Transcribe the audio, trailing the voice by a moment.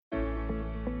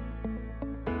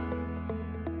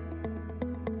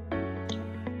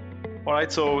All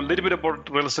right, so a little bit about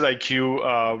Real Estate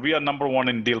IQ. We are number one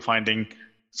in deal finding.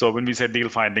 So when we say deal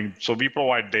finding, so we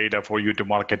provide data for you to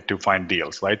market to find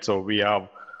deals, right? So we have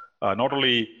not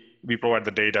only we provide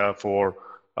the data for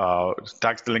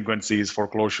tax delinquencies,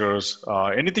 foreclosures,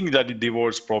 anything that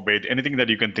divorce, probate, anything that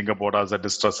you can think about as a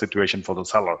distress situation for the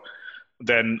seller.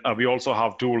 Then we also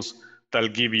have tools that'll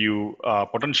give you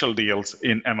potential deals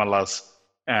in MLS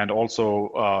and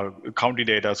also county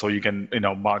data, so you can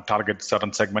target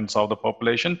certain segments of the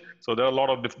population. So there are a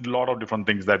lot of different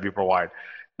things that we provide.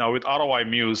 Now with ROI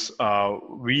Muse,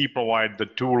 we provide the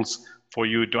tools for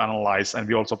you to analyze, and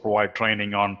we also provide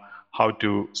training on how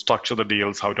to structure the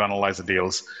deals, how to analyze the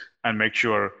deals, and make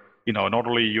sure not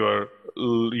only you're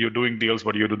doing deals,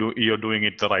 but you're doing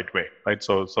it the right way, right?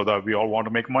 So that we all want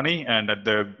to make money, and that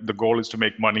the goal is to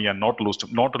make money and not to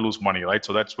lose money, right?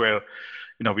 So that's where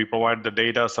we provide the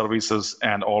data, services,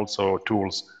 and also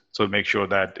tools, so make sure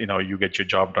that you get your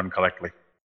job done correctly.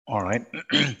 All right.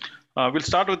 We'll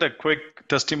start with a quick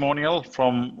testimonial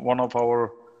from one of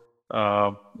our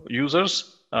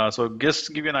users. So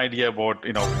just give you an idea about what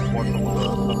the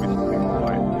services we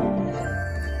provide.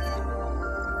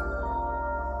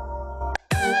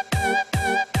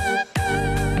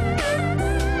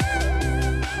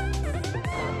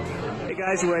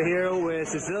 Hey guys, we're here with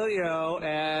Cecilio,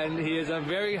 and he is a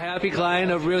very happy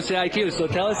client of Real Estate IQ. So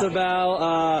tell us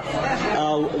about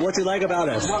what you like about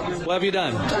us. What have you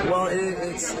done? Well,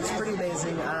 it's pretty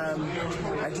amazing.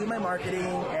 I do my marketing,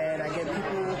 and I get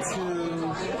people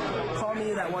to call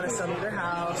me that want to sell me their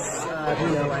house. I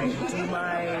do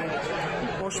my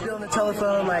whole spiel on the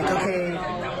telephone, like, okay,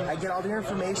 I get all their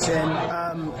information,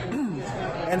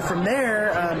 and from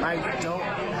there, I don't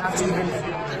have to even,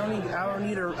 I don't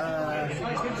need a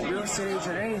real estate agent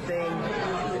or anything.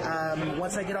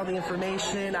 Once I get all the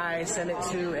information, I send it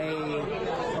to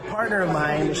a partner of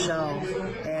mine, Michelle,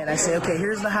 and I say, okay,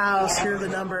 here's the house, here are the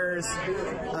numbers,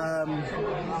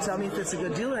 tell me if it's a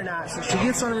good deal or not. So she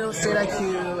gets on Real Estate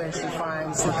IQ, and she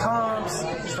finds the comps,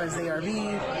 she finds the ARV,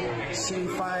 she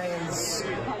finds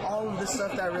all of the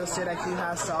stuff that Real Estate IQ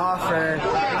has to offer,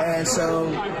 and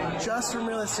so just from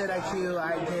Real Estate IQ,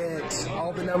 I get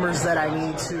all the numbers that I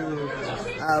need to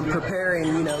prepare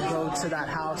and go to that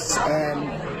house and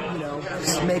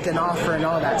make an offer and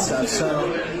all that stuff.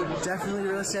 So definitely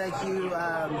Real Estate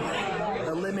IQ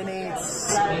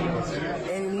eliminates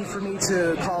any need for me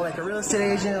to call like a real estate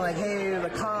agent, like, hey, the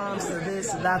comps, the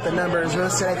this, that, the numbers. Real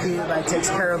Estate IQ takes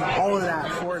care of all of that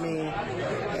for me.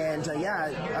 And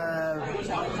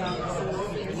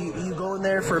you go in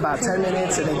there for about 10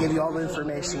 minutes and they give you all the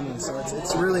information. So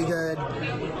it's really good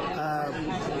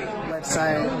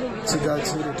website to go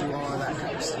to do all of that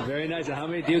kind of stuff. Very nice. And how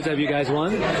many deals have you guys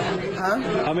won? Huh?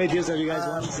 How many deals have you guys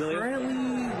won, Cecilia?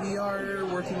 Currently, we are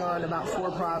working on about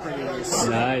 4 properties.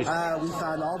 Nice. We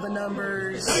found all the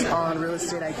numbers on Real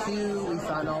Estate IQ. We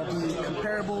found all the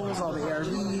comparables, all the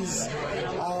ARVs,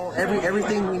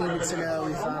 everything we needed to know.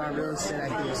 We found on Real Estate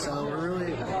IQ. So we're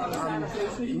really, I'm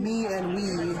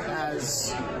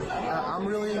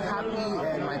really happy,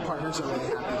 and my partners are really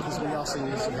happy because we also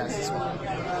use you guys as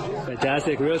well.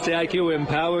 Fantastic. Real Estate IQ will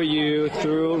empower you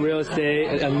through real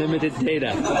estate unlimited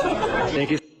data.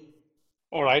 Thank you.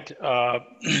 All right.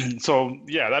 So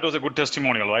yeah, that was a good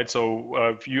testimonial, right? So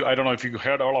I don't know if you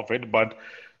heard all of it, but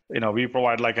we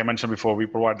provide, like I mentioned before, we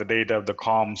provide the data, the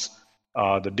comms,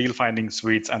 the deal finding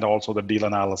suites, and also the deal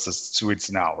analysis suites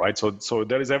now, right? So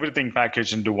there is everything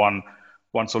packaged into one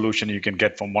solution you can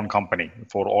get from one company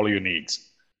for all your needs.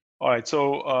 All right,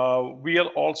 so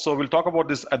we'll talk about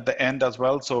this at the end as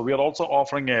well. So we are also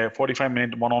offering a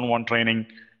 45-minute one-on-one training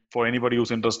for anybody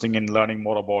who's interested in learning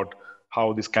more about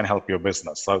how this can help your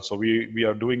business. So we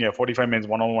are doing a 45-minute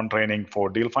one-on-one training for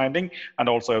deal finding, and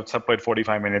also a separate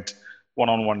 45-minute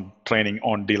one-on-one training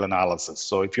on deal analysis.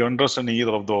 So if you're interested in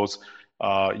either of those,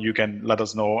 you can let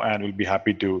us know, and we'll be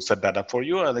happy to set that up for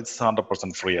you. And it's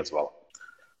 100% free as well.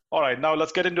 All right, now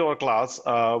let's get into our class.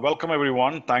 Welcome,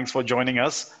 everyone. Thanks for joining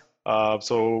us. I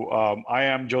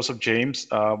am Joseph James.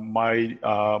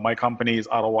 My company is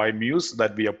ROI Muse,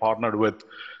 that we are partnered with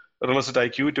Real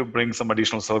Estate IQ to bring some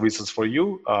additional services for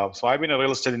you. So I've been a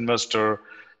real estate investor.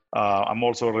 I'm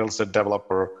also a real estate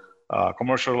developer,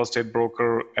 commercial real estate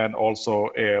broker, and also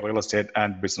a real estate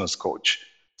and business coach.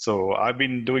 So I've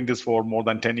been doing this for more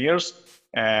than 10 years.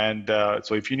 And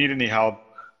so if you need any help,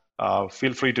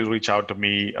 feel free to reach out to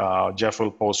me. Jeff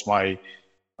will post my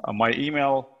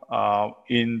email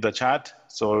in the chat.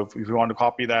 So if you want to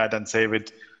copy that and save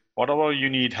it, whatever you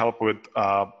need help with,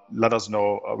 let us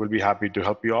know. We'll be happy to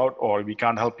help you out, or if we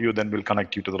can't help you, then we'll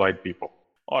connect you to the right people.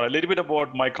 Or a little bit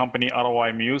about my company,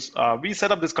 ROI Muse. We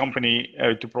set up this company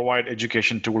to provide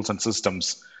education tools and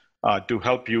systems to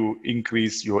help you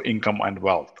increase your income and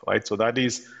wealth, right? So that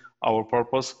is our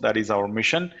purpose, that is our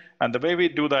mission. And the way we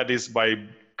do that is by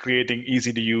creating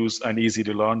easy to use and easy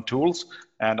to learn tools,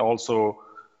 and also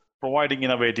providing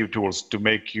innovative tools to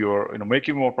make make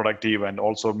you more productive, and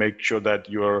also make sure that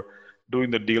you're doing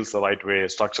the deals the right way,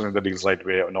 structuring the deals the right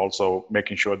way, and also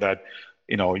making sure that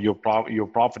you're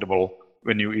profitable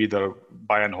when you either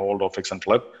buy and hold or fix and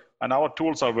flip. And our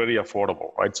tools are very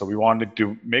affordable, right? So we wanted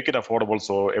to make it affordable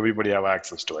so everybody have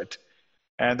access to it.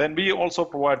 And then we also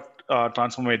provide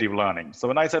transformative learning. So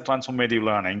when I said transformative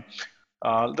learning,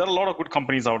 there are a lot of good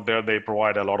companies out there. They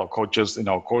provide a lot of coaches,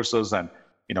 courses, and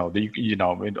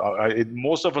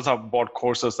most of us have bought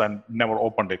courses and never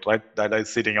opened it, right? That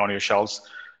is sitting on your shelves,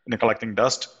 collecting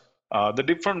dust. The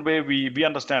different way we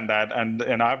understand that, and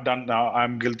I've done now.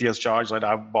 I'm guilty as charged. Right?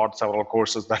 I've bought several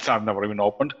courses that I've never even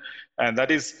opened, and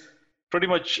that is pretty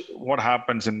much what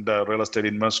happens in the real estate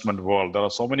investment world. There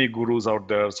are so many gurus out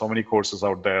there, so many courses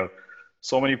out there,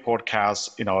 so many podcasts.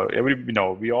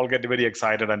 We all get very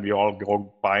excited and we all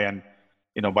go buy and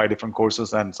buy different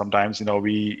courses, and sometimes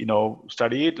we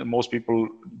study it. And most people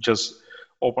just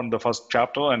open the first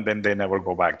chapter and then they never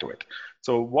go back to it.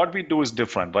 So what we do is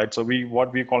different, right? So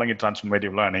what we're calling it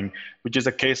transformative learning, which is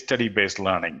a case study based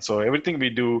learning. So everything we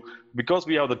do, because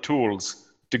we have the tools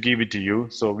to give it to you,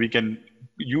 so we can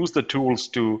use the tools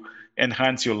to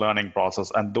enhance your learning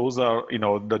process. And those are,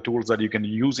 the tools that you can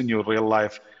use in your real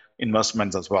life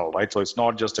investments as well, right? So it's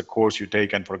not just a course you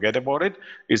take and forget about it.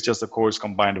 It's just a course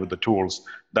combined with the tools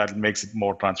that makes it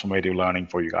more transformative learning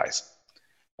for you guys.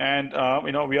 And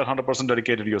we are 100%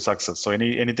 dedicated to your success. So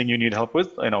anything you need help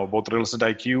with, both Real Estate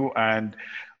IQ and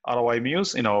ROI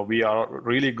Muse, we are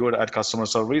really good at customer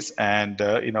service, and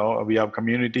we have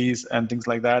communities and things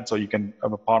like that. So you can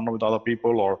partner with other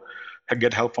people or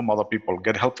get help from other people,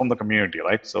 get help from the community,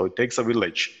 right? So it takes a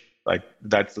village, like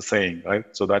that's the saying, right?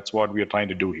 So that's what we are trying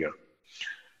to do here.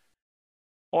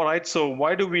 All right, so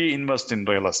why do we invest in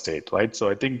real estate, right? So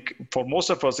I think for most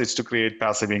of us, it's to create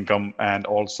passive income and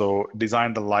also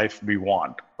design the life we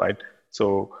want, right?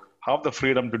 So have the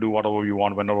freedom to do whatever we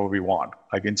want, whenever we want,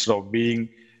 like instead of being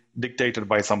dictated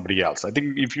by somebody else. I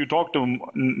think if you talk to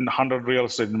 100 real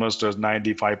estate investors,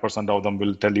 95% of them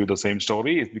will tell you the same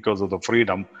story. It's because of the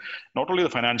freedom, not only the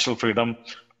financial freedom,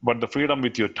 but the freedom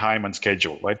with your time and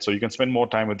schedule, right? So you can spend more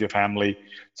time with your family.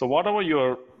 So whatever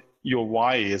your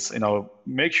why is,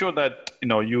 make sure that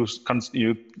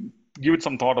you give it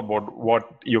some thought about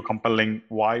what you're compelling,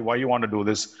 why you want to do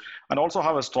this, and also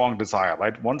have a strong desire,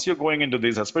 right? Once you're going into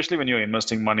this, especially when you're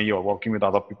investing money or working with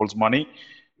other people's money,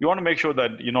 you want to make sure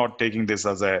that you're not taking this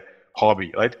as a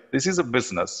hobby, right? This is a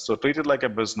business, so treat it like a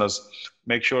business.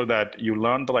 Make sure that you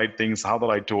learn the right things, have the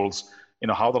right tools,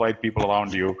 have the right people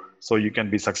around you, so you can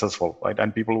be successful, right?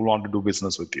 And people will want to do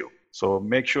business with you. So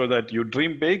make sure that you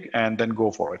dream big and then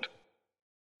go for it.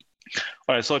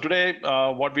 All right, so today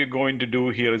what we're going to do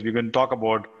here is we're going to talk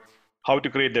about how to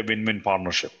create a win-win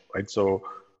partnership, right? So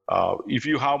if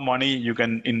you have money, you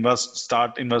can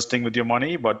start investing with your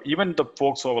money, but even the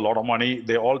folks who have a lot of money,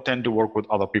 they all tend to work with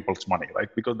other people's money, right?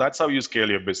 Because that's how you scale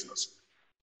your business.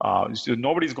 So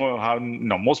nobody's going to have,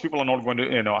 most people are not going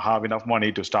to, have enough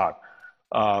money to start.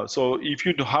 So if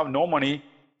you have no money,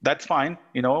 that's fine.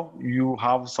 You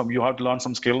have to learn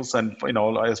some skills, and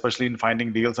especially in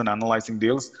finding deals and analyzing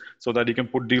deals, so that you can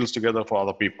put deals together for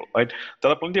other people, right?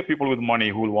 There are plenty of people with money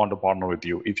who will want to partner with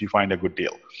you if you find a good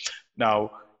deal.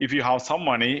 Now, if you have some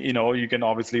money, you can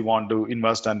obviously want to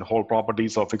invest and hold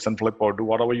properties or fix and flip or do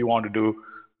whatever you want to do.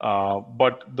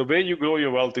 But the way you grow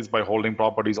your wealth is by holding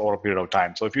properties over a period of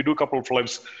time. So if you do a couple of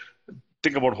flips,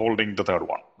 think about holding the third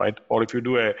one, right? Or if you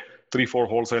do a 3-4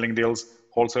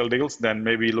 wholesale deals, then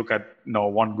maybe look at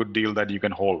one good deal that you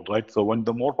can hold, right? So when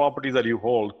the more properties that you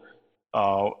hold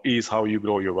is how you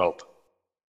grow your wealth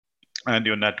and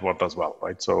your net worth as well,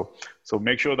 right? So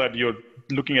make sure that you're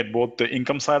looking at both the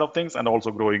income side of things and also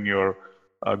growing your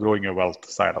wealth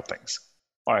side of things.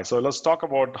 All right, so let's talk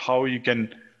about how you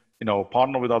can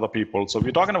partner with other people. So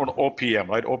we're talking about OPM,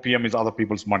 right? OPM is other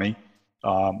people's money.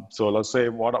 So let's say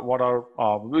what are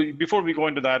before we go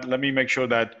into that, let me make sure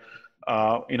that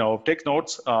take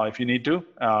notes if you need to,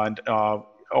 and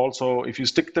also if you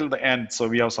stick till the end, so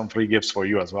we have some free gifts for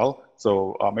you as well.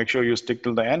 So make sure you stick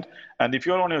till the end. And if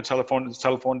you're on your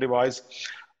cell phone device,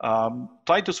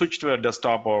 try to switch to a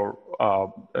desktop or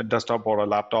a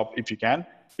laptop if you can,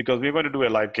 because we're going to do a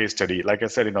live case study. Like I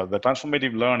said, the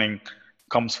transformative learning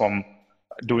comes from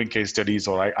doing case studies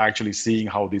or actually seeing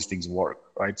how these things work,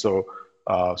 right? So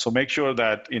make sure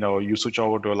that you switch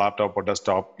over to a laptop or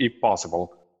desktop if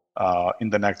possible, in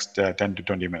the next 10 to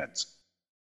 20 minutes.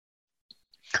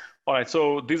 All right,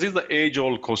 so this is the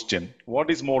age-old question. What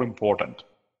is more important?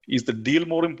 Is the deal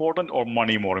more important or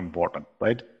money more important,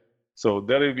 right? So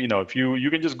there, if you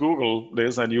can just Google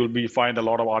this and you'll find a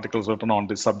lot of articles written on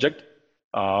this subject.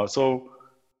 So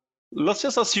let's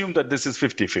just assume that this is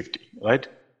 50-50, right?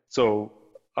 So,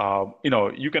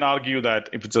 you can argue that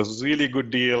if it's a really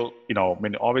good deal,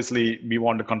 obviously we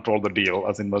want to control the deal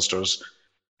as investors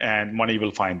and money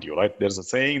will find you, right? There's a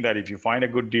saying that if you find a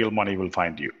good deal, money will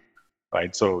find you,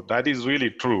 right? So that is really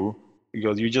true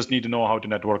because you just need to know how to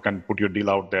network and put your deal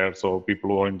out there so people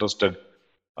who are interested,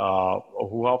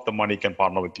 who have the money can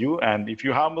partner with you. And if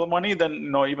you have the money,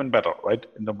 then even better, right?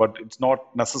 But it's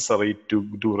not necessary to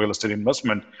do real estate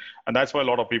investment. And that's why a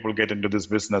lot of people get into this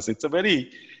business. It's a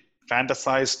very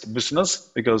fantasized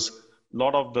business because a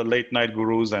lot of the late night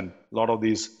gurus and a lot of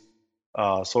these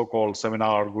so-called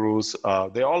seminar gurus,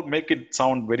 they all make it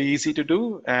sound very easy to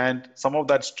do. And some of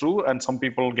that's true. And some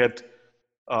people get,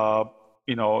 a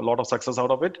lot of success out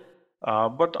of it.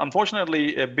 But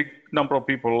unfortunately, a big number of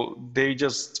people, they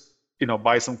just,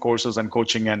 buy some courses and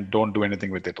coaching and don't do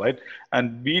anything with it, right?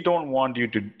 And we don't want you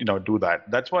to, do that.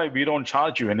 That's why we don't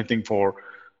charge you anything for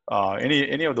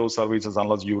any of those services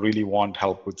unless you really want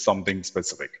help with something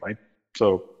specific, right?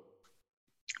 So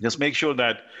just make sure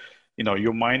that,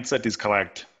 your mindset is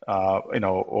correct,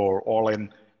 or all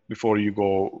in before you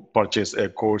go purchase a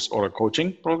course or a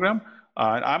coaching program.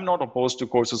 And I'm not opposed to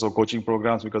courses or coaching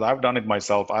programs because I've done it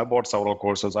myself. I bought several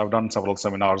courses, I've done several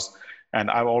seminars, and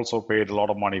I've also paid a lot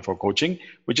of money for coaching,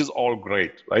 which is all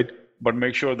great, right? But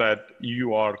make sure that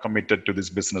you are committed to this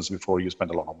business before you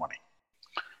spend a lot of money.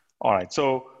 All right,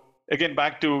 so again,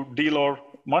 back to deal or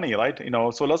money, right?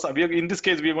 So in this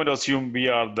case, we're going to assume we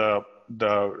are the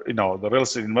real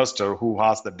estate investor who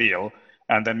has the deal.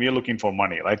 And then we're looking for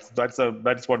money, right? That's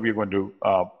what we're going to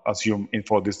assume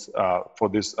for this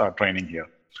training here.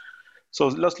 So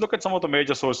let's look at some of the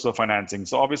major sources of financing.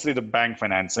 So obviously the bank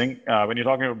financing. When you're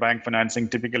talking about bank financing,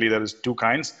 typically there is two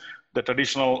kinds: the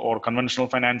traditional or conventional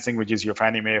financing, which is your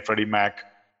Fannie Mae, Freddie Mac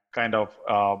kind of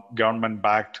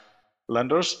government-backed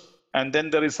lenders, and then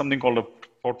there is something called a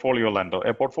portfolio lender.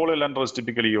 A portfolio lender is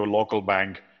typically your local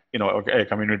bank, a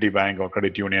community bank or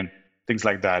credit union, things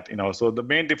like that. So the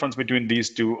main difference between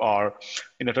these two are,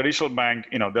 in a traditional bank,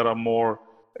 there are more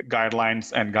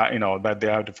guidelines and that they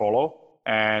have to follow,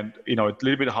 and it's a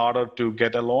little bit harder to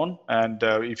get a loan. And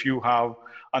if you have,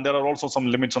 and there are also some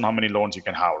limits on how many loans you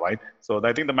can have, right? So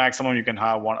I think the maximum you can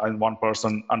have one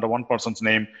person under one person's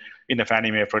name in a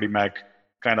Fannie Mae, Freddie Mac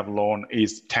kind of loan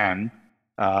is 10.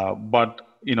 But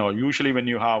usually when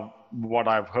you have, what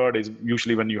I've heard is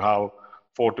usually when you have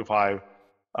 4 to 5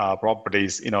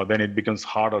 properties, then it becomes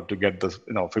harder to get the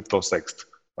fifth or sixth,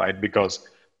 right? Because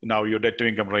now your debt to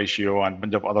income ratio and a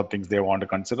bunch of other things they want to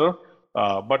consider.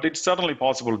 But it's certainly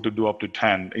possible to do up to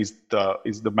 10 is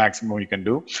the maximum you can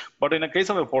do. But in a case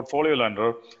of a portfolio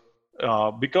lender,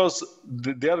 because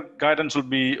their guidance will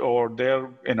be, or their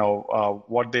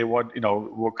what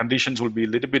conditions will be a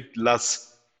little bit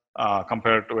less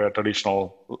compared to a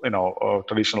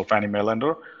traditional Fannie Mae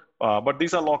lender. But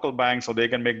these are local banks, so they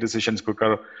can make decisions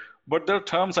quicker. But their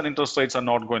terms and interest rates are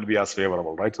not going to be as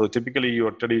favorable, right? So typically,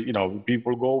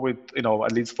 people go with,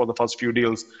 at least for the first few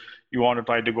deals, you want to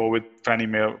try to go with Fannie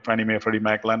Mae, Freddie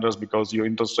Mac lenders because your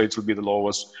interest rates will be the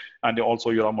lowest, and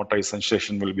also your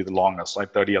amortization will be the longest,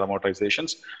 right? 30-year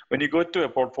amortizations. When you go to a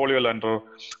portfolio lender,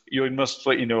 your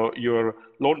your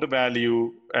loan to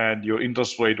value and your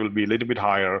interest rate will be a little bit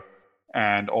higher.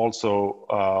 And also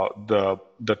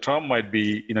the term might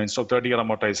be, instead of 30-year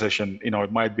amortization,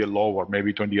 it might be a lower,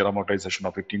 maybe 20-year amortization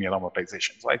or 15-year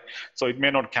amortizations, right? So it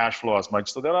may not cash flow as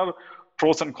much. So there are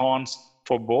pros and cons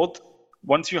for both.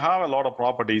 Once you have a lot of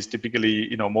properties,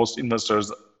 typically, most investors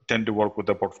tend to work with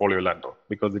a portfolio lender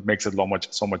because it makes it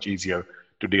so much easier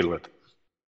to deal with.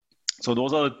 So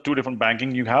those are the two different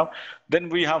banking you have. Then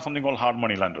we have something called hard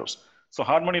money lenders. So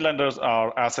hard money lenders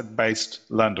are asset-based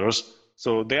lenders.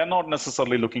 So they are not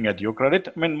necessarily looking at your credit.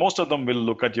 I mean, most of them will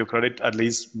look at your credit, at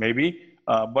least maybe,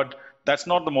 but that's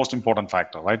not the most important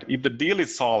factor, right? If the deal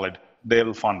is solid, they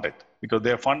will fund it because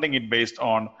they're funding it based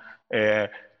on,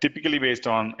 typically based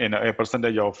on a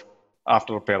percentage of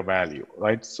after repair value,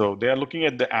 right? So they are looking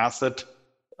at the asset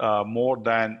more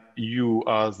than you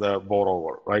as a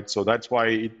borrower, right? So that's why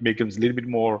it becomes a little bit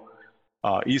more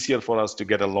easier for us to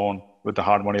get a loan with the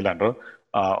hard money lender.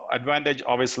 Advantage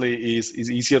obviously is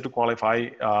easier to qualify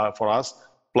for us.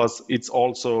 Plus, it's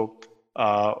also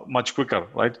much quicker,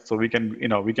 right? So we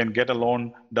can get a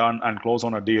loan done and close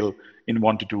on a deal in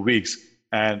 1 to 2 weeks.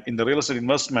 And in the real estate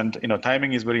investment,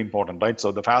 timing is very important, right?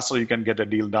 So the faster you can get a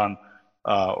deal done,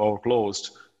 or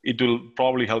closed, it will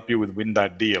probably help you with win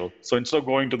that deal. So instead of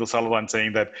going to the seller and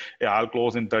saying that, yeah, I'll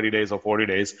close in 30 days or 40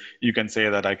 days, you can say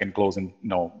that I can close in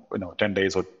 10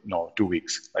 days or 2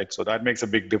 weeks, right? So that makes a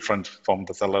big difference from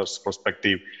the seller's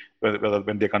perspective, whether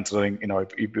when they're considering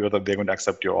whether they're going to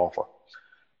accept your offer.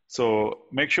 So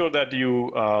make sure that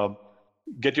you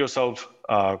get yourself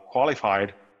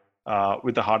qualified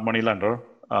with a hard money lender.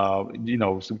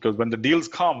 Because when the deals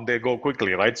come, they go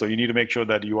quickly, right? So you need to make sure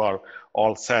that you are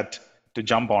all set to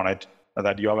jump on it,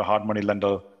 that you have a hard money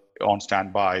lender on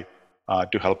standby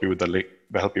to help you with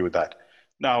that.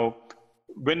 Now,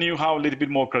 when you have a little bit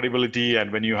more credibility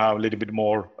and when you have a little bit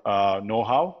more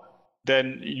know-how,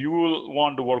 then you will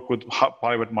want to work with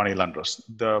private money lenders.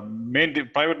 The main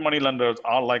private money lenders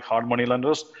are like hard money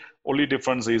lenders. Only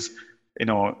difference is,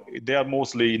 they are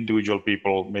mostly individual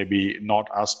people, maybe not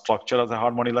as structured as a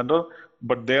hard money lender,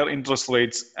 but their interest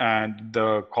rates and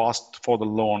the cost for the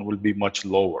loan will be much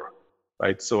lower,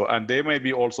 right? So, and they may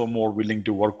be also more willing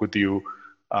to work with you,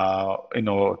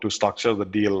 to structure the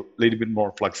deal a little bit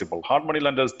more flexible. Hard money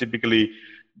lenders, typically,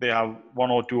 they have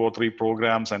 1 or 2 or 3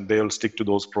 programs and they'll stick to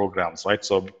those programs, right?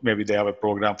 So maybe they have a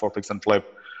program for fix and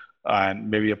flip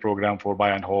and maybe a program for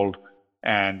buy and hold.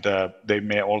 And they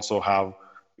may also have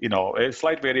a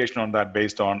slight variation on that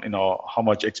based on, how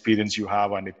much experience you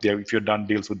have and if you've done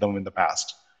deals with them in the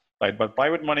past, right? But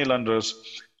private money lenders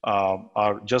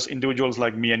are just individuals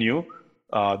like me and you.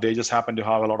 They just happen to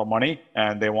have a lot of money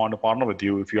and they want to partner with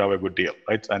you if you have a good deal,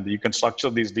 right? And you can structure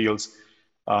these deals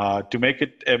to make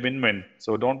it a win-win.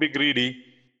 So don't be greedy.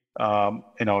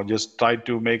 Just try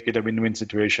to make it a win-win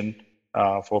situation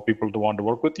for people to want to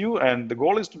work with you. And the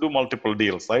goal is to do multiple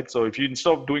deals, right? So if you,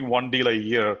 instead of doing 1 deal a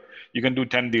year, you can do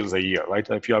 10 deals a year, right?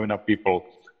 If you have enough people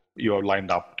you are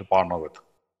lined up to partner with.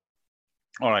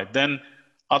 All right, then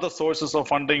other sources of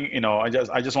funding, I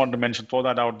just want to throw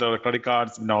that out there: credit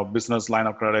cards, business line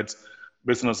of credits,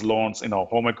 business loans,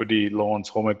 home equity loans,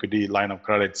 home equity line of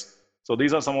credits. So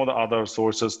these are some of the other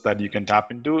sources that you can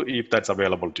tap into if that's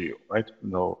available to you, right?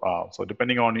 So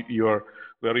depending on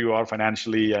where you are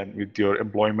financially and with your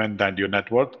employment and your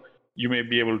net worth, you may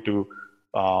be able to,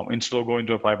 instead of going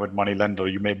to a private money lender,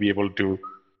 you may be able to,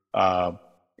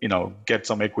 get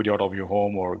some equity out of your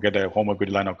home or get a home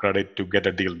equity line of credit to get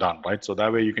a deal done, right? So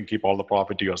that way you can keep all the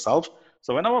profit to yourself.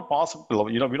 So whenever possible,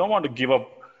 we don't want to give up,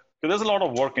 because there's a lot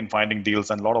of work in finding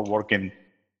deals and a lot of work in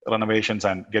renovations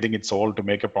and getting it sold to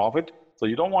make a profit. So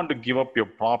you don't want to give up your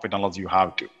profit unless you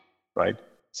have to, right?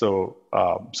 So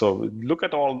look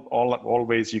at all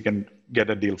ways you can get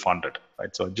a deal funded,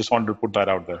 right? So just wanted to put that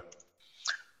out there.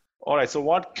 All right, so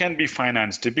what can be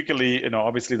financed? Typically,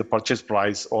 obviously the purchase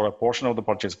price or a portion of the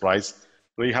purchase price,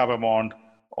 rehab amount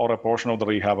or a portion of the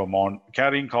rehab amount,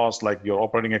 carrying costs like your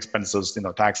operating expenses,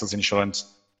 taxes,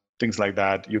 insurance, things like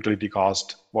that, utility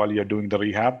cost while you're doing the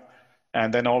rehab,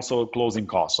 and then also closing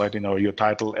costs, right? Your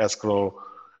title, escrow,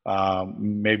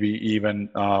 maybe even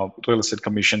real estate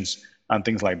commissions and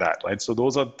things like that, right? So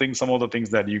those are some of the things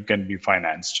that you can be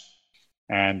financed.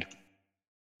 And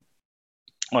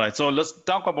all right, so let's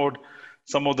talk about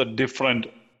some of the different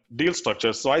deal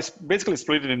structures. So I basically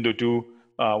split it into 2.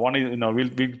 One is,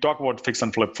 we'll talk about fix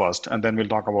and flip first, and then we'll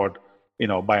talk about,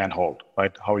 buy and hold,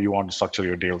 right? How you want to structure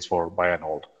your deals for buy and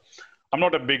hold. I'm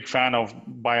not a big fan of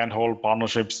buy and hold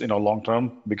partnerships, long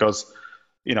term, because,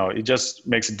 it just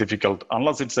makes it difficult.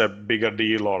 Unless it's a bigger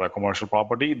deal or a commercial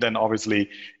property, then obviously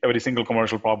every single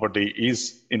commercial property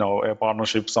is, a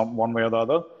partnership one way or the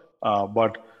other.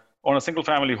 But on a single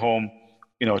family home,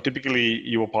 typically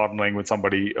you are partnering with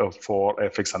somebody for a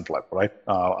fix and flip, right?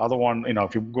 Other one,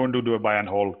 if you're going to do a buy and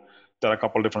hold, there are a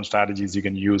couple different strategies you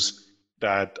can use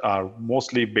that are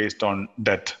mostly based on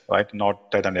debt, right?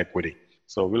 Not debt and equity.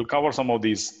 So we'll cover some of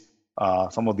these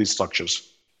structures.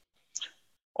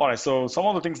 All right, so some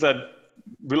of the things that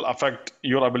will affect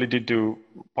your ability to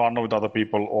partner with other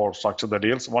people or structure the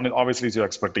deals. One is obviously your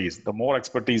expertise. The more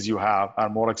expertise you have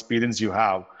and more experience you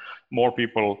have, more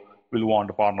people will want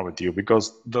to partner with you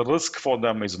because the risk for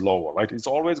them is lower, right? It's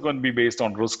always going to be based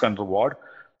on risk and reward.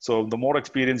 So the more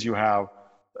experience you have,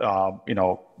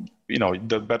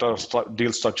 the better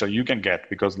deal structure you can get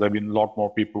because there'll be a lot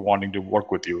more people wanting to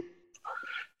work with you.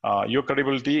 Your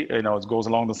credibility, it goes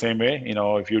along the same way.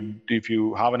 If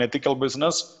you have an ethical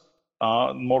business,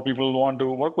 more people want to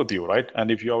work with you, right?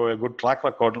 And if you have a good track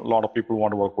record, a lot of people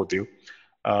want to work with you.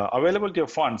 Availability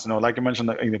of funds, like I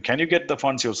mentioned, can you get the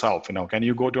funds yourself? Can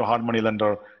you go to a hard money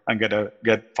lender and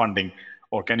get funding,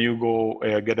 or can you go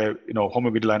get a home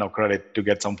equity line of credit to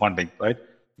get some funding, right?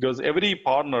 Because every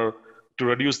partner, to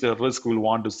reduce their risk, will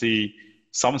want to see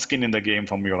some skin in the game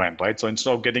from your end, right? So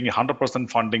instead of getting 100%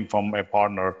 funding from a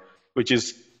partner, which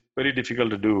is very difficult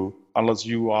to do unless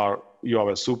you have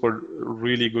a super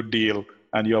really good deal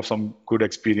and you have some good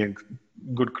experience,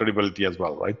 good credibility as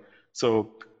well, right?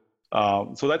 So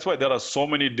that's why there are so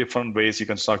many different ways you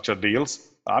can structure deals.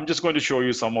 I'm just going to show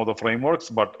you some of the frameworks,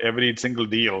 but every single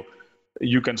deal,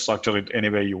 you can structure it any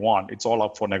way you want. It's all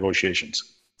up for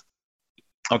negotiations.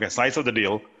 Okay, size of the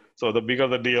deal. So the bigger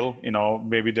the deal,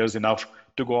 maybe there's enough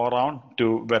to go around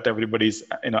to whet everybody's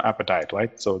appetite,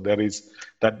 right? So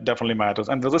that definitely matters,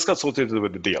 and the risk associated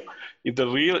with the deal. If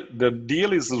the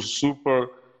deal is super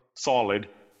solid,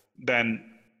 then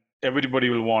everybody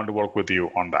will want to work with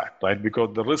you on that, right?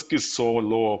 Because the risk is so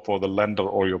low for the lender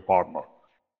or your partner.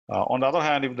 On the other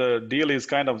hand, if the deal is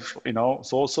kind of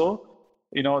so-so,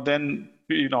 then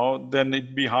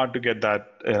it'd be hard to get that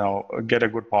get a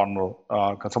good partner,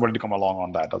 somebody to come along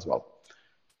on that as well.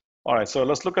 All right, so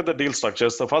let's look at the deal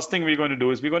structures. The first thing we're going to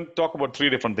do is we're going to talk about three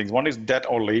different things. One is debt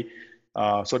only.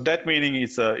 So debt meaning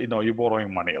it's you're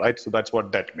borrowing money, right? So that's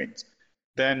what debt means.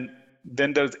 Then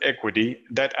there's equity,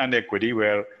 debt and equity,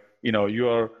 where you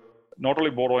are not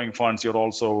only borrowing funds, you're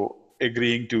also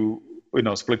agreeing to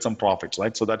split some profits,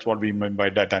 right? So that's what we mean by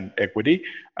debt and equity.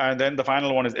 And then the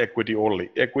final one is equity only.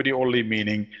 Equity only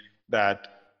meaning that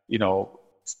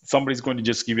somebody's going to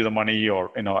just give you the money,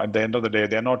 or at the end of the day,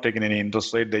 they're not taking any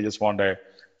interest rate. They just want a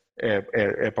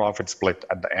profit split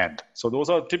at the end. So those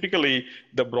are typically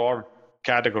the broad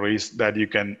categories that you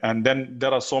can, and then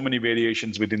there are so many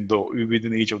variations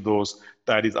within each of those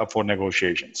that is up for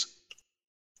negotiations.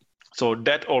 So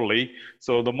debt only.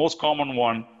 So the most common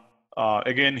one,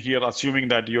 again here, assuming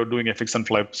that you're doing a fix and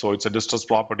flip, so it's a distressed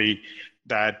property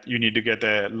that you need to get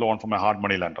a loan from a hard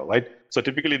money lender, right? So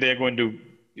typically they're going to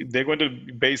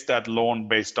base that loan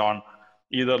based on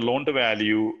either loan to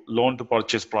value, loan to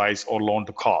purchase price, or loan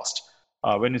to cost.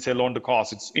 When you say loan to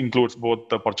cost, it includes both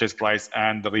the purchase price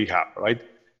and the rehab, right?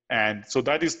 And so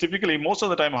that is typically, most of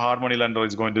the time, a hard money lender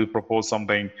is going to propose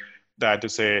something that to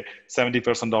say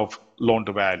 70% of loan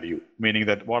to value, meaning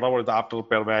that whatever the after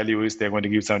repair value is, they're going to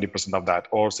give 70% of that,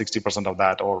 or 60% of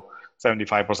that, or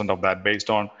 75% of that, based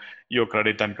on your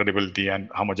credit and credibility and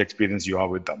how much experience you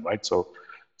have with them, right? So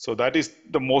that is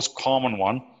the most common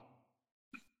one.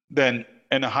 Then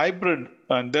in a hybrid,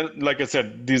 and then, like I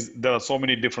said, there are so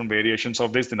many different variations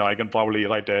of this. I can probably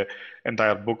write an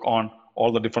entire book on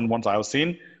all the different ones I've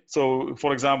seen. So,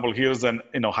 for example, here's an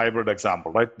hybrid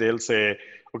example, right? They'll say,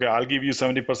 okay, I'll give you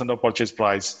 70% of purchase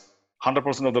price,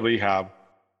 100% of the rehab,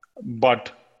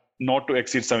 but not to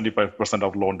exceed 75%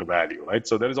 of loan to value, right?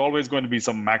 So there is always going to be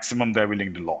some maximum they're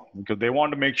willing to loan, because they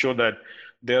want to make sure that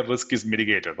their risk is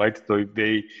mitigated, right? So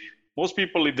most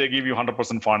people, if they give you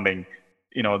 100% funding,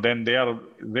 then they're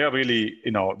really,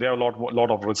 they have a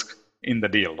lot of risk in the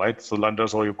deal, right? So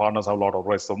lenders or your partners have a lot of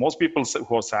risk. So most people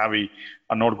who are savvy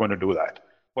are not going to do that.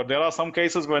 But there are some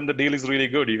cases when the deal is really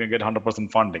good, you can get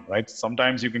 100% funding, right?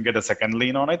 Sometimes you can get a second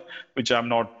lien on it, which I'm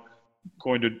not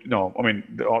going to,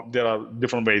 there are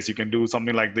different ways. You can do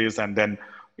something like this, and then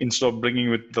instead of bringing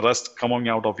with the rest coming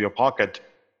out of your pocket,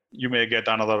 you may get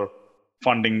another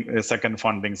funding, second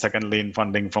lien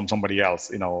funding from somebody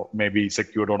else, maybe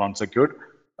secured or unsecured,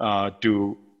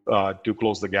 to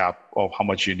close the gap of how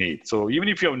much you need. So even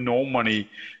if you have no money,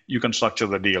 you can structure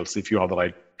the deals if you have the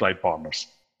right partners.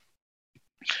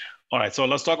 All right, so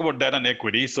let's talk about debt and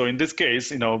equity. So in this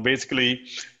case, basically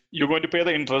you're going to pay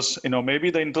the interest.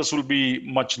 Maybe the interest will be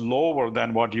much lower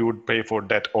than what you would pay for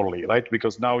debt only, right?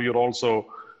 Because now you're also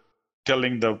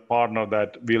telling the partner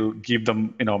that we'll give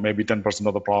them, maybe 10%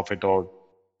 of the profit, or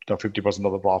 50%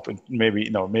 of the profit, maybe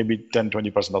 10,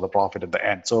 20% of the profit at the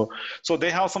end. So they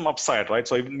have some upside, right?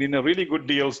 So in a really good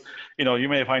deals, you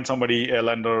may find somebody, a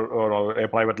lender or a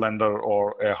private lender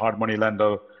or a hard money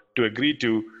lender, to agree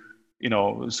to,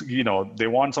 they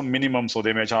want some minimum, so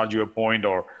they may charge you a point,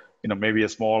 or maybe a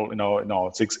small,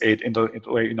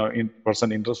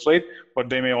 6-8% interest rate. But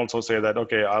they may also say that,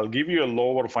 okay, I'll give you a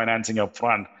lower financing up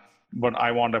front, but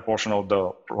I want a portion of the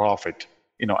profit,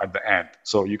 at the end.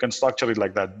 So you can structure it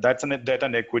like that. That's a debt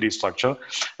and equity structure.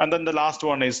 And then the last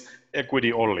one is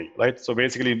equity only, right? So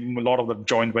basically, a lot of the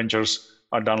joint ventures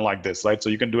are done like this, right? So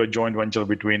you can do a joint venture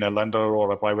between a lender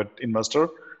or a private investor,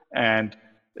 and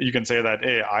you can say that,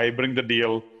 hey, I bring the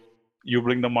deal, you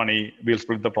bring the money, we'll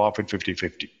split the profit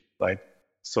 50-50, right?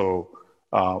 So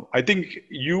I think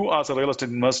you as a real estate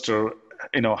investor,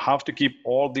 have to keep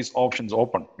all these options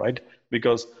open, right?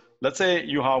 Because let's say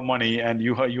you have money and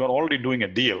you are already doing a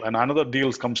deal, and another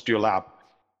deal comes to your lap.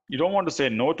 You don't want to say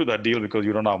no to that deal because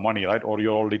you don't have money, right? Or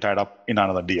you're already tied up in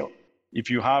another deal. If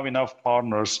you have enough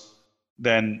partners,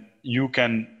 then you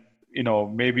can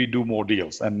maybe do more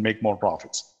deals and make more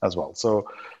profits as well. So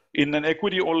in an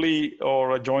equity only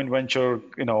or a joint venture,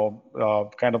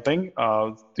 kind of thing,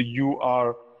 you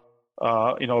are,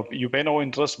 you pay no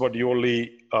interest, but you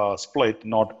only split,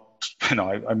 not,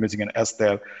 I'm missing an S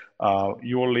there.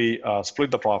 You only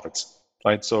split the profits,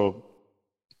 right? So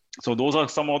those are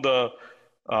some of the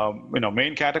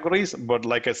main categories. But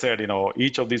like I said,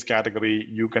 each of these category,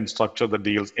 you can structure the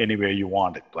deals any way you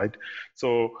want it, right?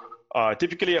 So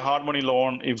typically a hard money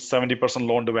loan, if 70%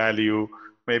 loan to value,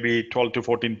 maybe 12 to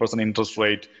 14% interest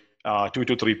rate, 2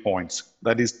 to 3 points.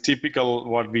 That is typical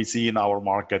what we see in our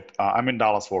market. I'm in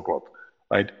Dallas-Fort Worth,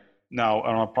 right? Now,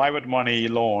 on a private money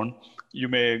loan, you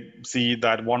may see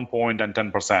that 1 point and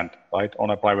 10%, right,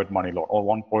 on a private money loan, or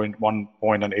 1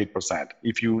 point and 8%,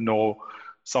 if you know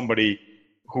somebody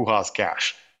who has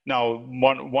cash. Now,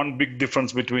 one big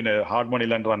difference between a hard money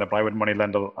lender and a private money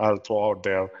lender I'll throw out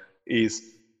there is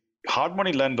hard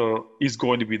money lender is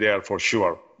going to be there for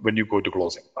sure when you go to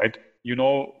closing, right?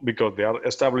 Because they are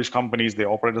established companies, they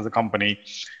operate as a company,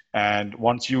 and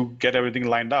once you get everything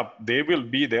lined up, they will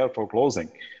be there for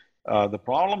closing. The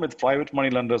problem with private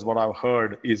money lenders, what I've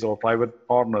heard is, or private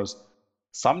partners,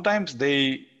 sometimes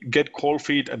they get cold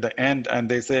feet at the end and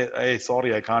they say, hey,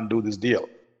 sorry, I can't do this deal,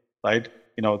 right?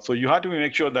 So you have to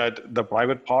make sure that the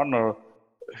private partner,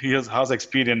 he has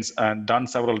experience and done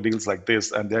several deals like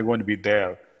this, and they're going to be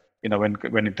there,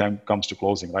 when the time comes to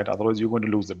closing, right? Otherwise, you're going to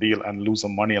lose the deal and lose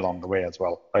some money along the way as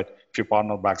well, right? If your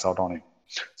partner backs out on you.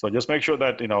 So just make sure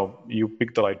that, you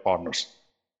pick the right partners.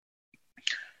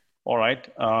 All right.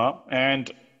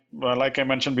 And like I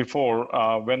mentioned before,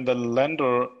 when the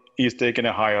lender is taking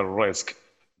a higher risk,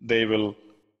 they will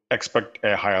expect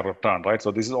a higher return, right?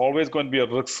 So this is always going to be a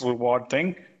risk reward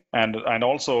thing, and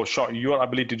also your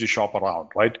ability to shop around,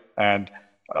 right? And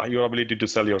your ability to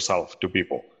sell yourself to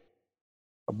people.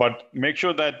 But make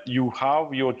sure that you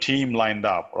have your team lined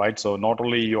up, right? So not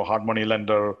only your hard money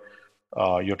lender,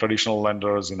 your traditional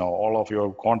lenders, all of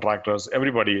your contractors,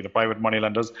 everybody, the private money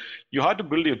lenders, you have to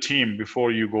build your team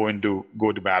before you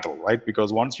go to battle, right?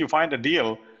 Because once you find a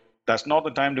deal, that's not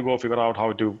the time to go figure out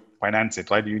how to finance it,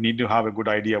 right? You need to have a good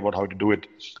idea about how to do it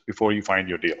before you find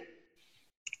your deal.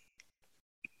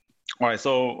 All right,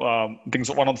 so I think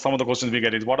some of the questions we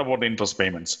get is, what about the interest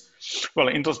payments? Well,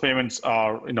 interest payments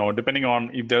are, depending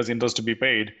on if there's interest to be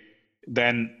paid,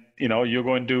 then you're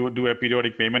going to do a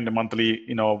periodic payment, a monthly,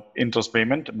 interest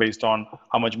payment based on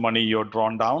how much money you're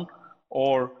drawn down.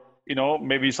 Or,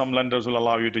 maybe some lenders will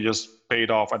allow you to just pay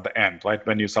it off at the end, right?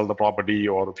 When you sell the property,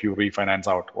 or if you refinance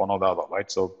out, one or the other,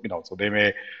 right? So, so they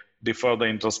may defer the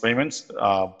interest payments.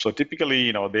 So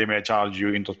typically, they may charge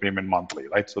you interest payment monthly,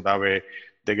 right? So that way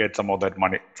they get some of that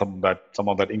money, some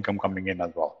of that income coming in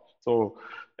as well. So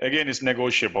again, it's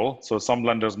negotiable. So some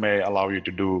lenders may allow you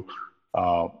to do,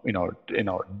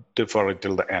 defer it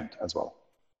till the end as well.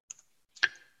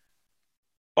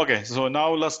 Okay, so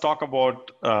now let's talk about,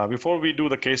 before we do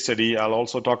the case study, I'll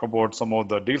also talk about some of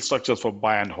the deal structures for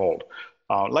buy and hold.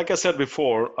 Like I said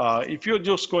before, if you're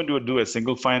just going to do a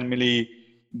single family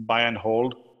buy and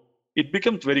hold, it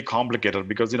becomes very complicated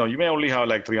because, you may only have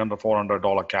like $300,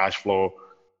 $400 cash flow.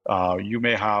 You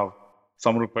may have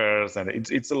some repairs, and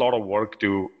it's a lot of work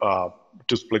to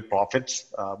split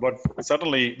profits. But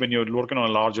certainly when you're working on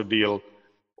a larger deal,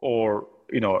 or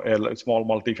a small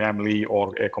multifamily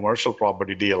or a commercial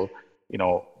property deal,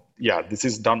 yeah, this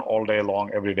is done all day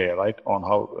long, every day, right? On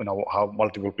how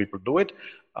multiple people do it.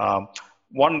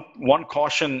 One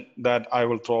caution that I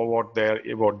will throw out there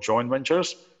about joint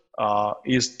ventures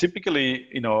is typically,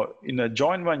 in a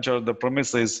joint venture, the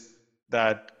premise is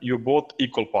that you're both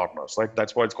equal partners, right?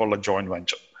 That's why it's called a joint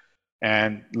venture.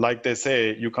 And like they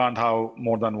say, you can't have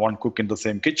more than one cook in the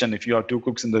same kitchen. If you have two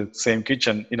cooks in the same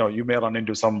kitchen, you may run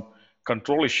into some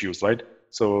control issues, right?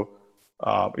 So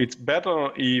it's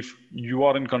better if you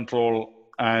are in control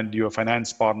and your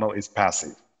finance partner is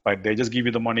passive, right? They just give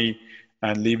you the money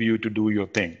and leave you to do your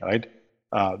thing, right?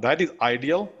 That is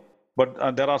ideal.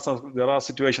 But there are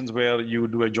situations where you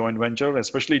do a joint venture,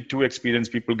 especially two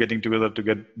experienced people getting together to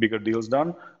get bigger deals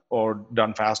done or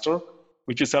done faster,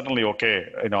 which is certainly okay,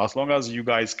 as long as you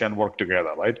guys can work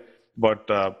together, right? But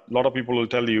a lot of people will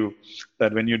tell you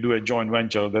that when you do a joint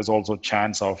venture, there's also a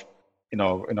chance of,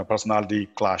 personality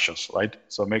clashes, right?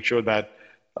 So make sure that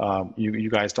you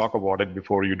guys talk about it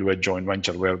before you do a joint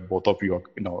venture where both of you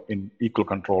are, in equal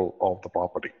control of the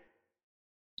property.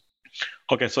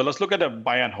 Okay, so let's look at a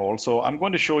buy and hold. So I'm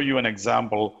going to show you an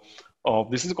example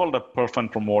of, this is called a perf and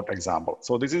promote example.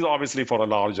 So this is obviously for a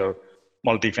larger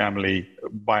multifamily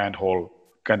buy and hold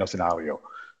kind of scenario.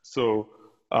 So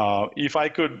if I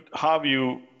could have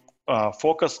you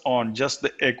focus on just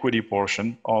the equity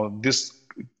portion of this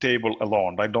table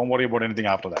alone, right? Don't worry about anything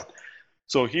after that.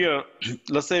 So here,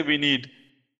 let's say we need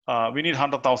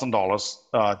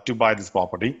 $100,000 to buy this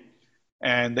property,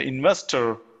 and the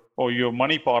investor or your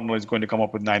money partner is going to come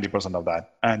up with 90% of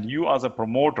that, and you as a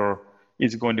promoter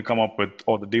is going to come up with,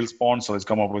 or the deal sponsor is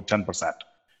come up with 10%.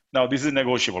 Now this is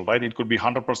negotiable, right? It could be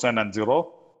 100% and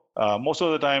zero. Most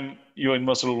of the time, your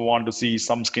investor will want to see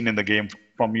some skin in the game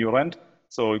from your end.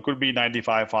 So it could be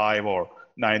 95-5 or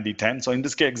 90-10. So in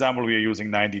this case example, we are using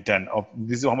 90-10.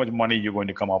 This is how much money you're going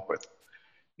to come up with.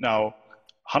 Now,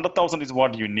 100,000 is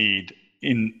what you need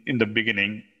in the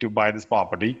beginning to buy this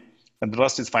property, and the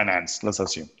rest is finance, let's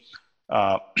assume.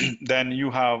 Then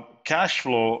you have cash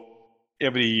flow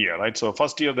every year, right? So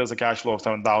first year there's a cash flow of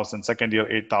 7,000, second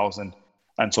year 8,000,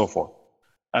 and so forth.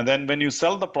 And then when you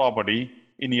sell the property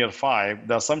in year 5,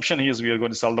 the assumption is we are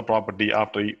going to sell the property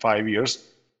after 5 years,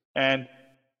 and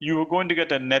you are going to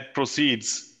get a net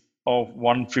proceeds of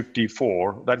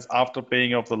 154. That's after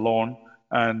paying off the loan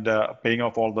and paying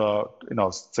off all the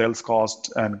sales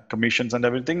costs and commissions and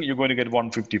everything. You're going to get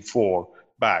 154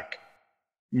 back.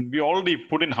 We already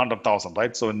put in 100,000,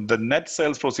 right? So the net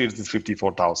sales proceeds is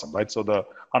 54,000, right? So the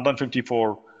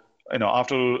 154,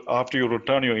 after you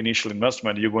return your initial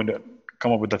investment, you're going to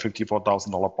come up with a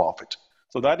 $54,000 profit.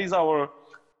 So that is our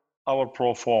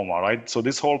pro forma, right? So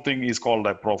this whole thing is called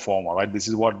a pro forma, right? This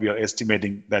is what we are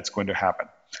estimating that's going to happen.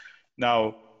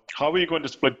 Now, how are we going to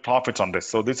split profits on this?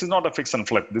 So this is not a fix and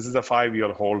flip. This is a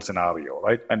 5-year hold scenario,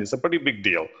 right? And it's a pretty big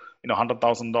deal.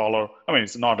 $100,000. I mean,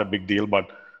 it's not a big deal, but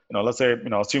let's say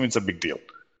assume it's a big deal.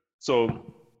 So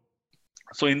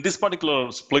in this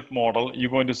particular split model, you're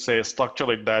going to say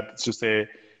structure it that to say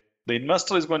the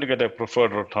investor is going to get a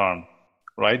preferred return,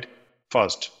 right?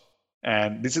 First.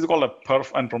 And this is called a perf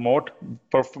and promote.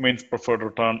 Perf means preferred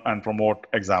return and promote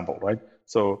example, right?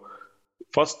 So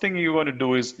first thing you're going to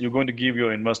do is you're going to give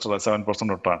your investor a 7%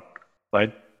 return,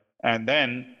 right? And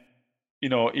then,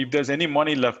 if there's any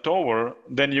money left over,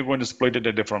 then you're going to split it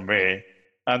a different way.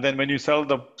 And then when you sell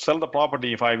the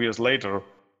property 5 years later,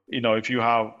 if you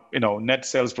have, net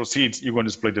sales proceeds, you're going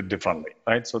to split it differently,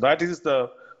 right? So that is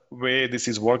the way this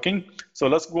is working. So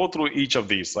let's go through each of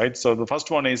these, right? So the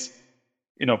first one is,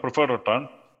 preferred return.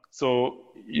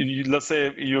 So let's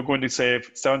say you're going to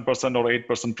save 7% or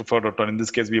 8% preferred return. In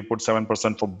this case, we put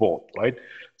 7% for both, right?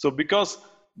 So because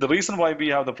the reason why we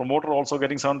have the promoter also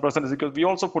getting 7% is because we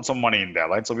also put some money in there,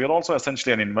 right? So we are also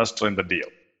essentially an investor in the deal.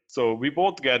 So we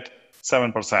both get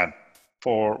 7%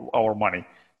 for our money.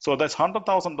 So that's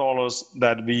 $100,000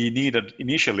 that we needed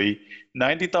initially.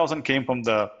 90,000 came from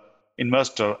the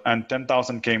investor and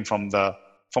 10,000 came from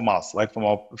us, like we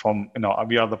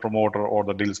are the promoter or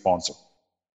the deal sponsor.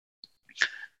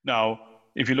 Now,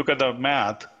 if you look at the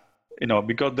math,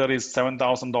 because there is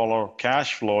 $7,000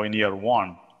 cash flow in year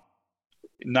 1,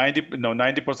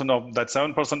 90% of that,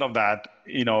 7% of that,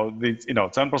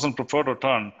 7% preferred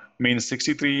return means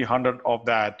 6,300 of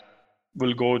that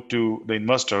will go to the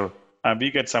investor, and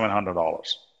we get $700,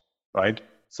 right?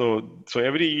 So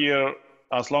every year,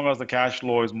 as long as the cash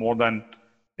flow is more than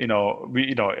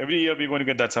every year we're going to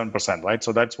get that 7%, right?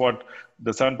 So that's what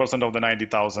the 7% of the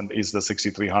 90,000 is the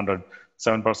 6,300.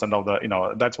 7% of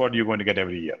the that's what you're going to get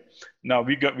every year. Now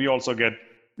we also get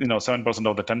 7%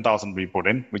 of the 10,000 we put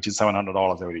in, which is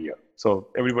 $700 every year. So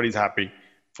everybody's happy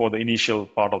for the initial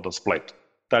part of the split.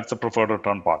 That's the preferred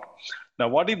return part. Now,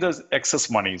 what if there's excess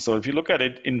money? So if you look at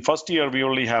it, in first year we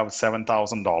only have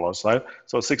 $7,000, right?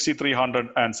 So 6,300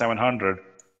 and 700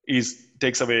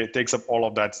 takes up all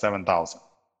of that 7,000.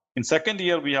 In second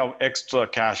year, we have extra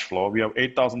cash flow. We have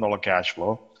 $8,000 cash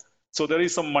flow. So there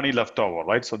is some money left over,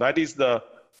 right? So that is the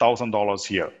 $1,000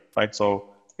 here, right?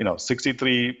 So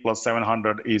 63 plus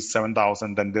 700 is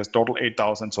 7,000. Then there's total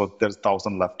 8,000. So there's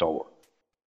 1,000 left over.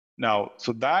 Now,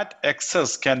 so that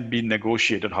excess can be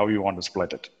negotiated how you want to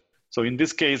split it. So in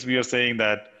this case, we are saying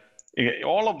that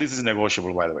all of this is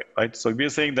negotiable, by the way, right? So we are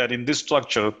saying that in this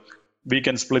structure, we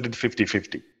can split it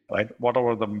 50-50, right?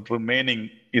 Whatever the remaining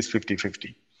is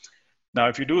 50-50. Now,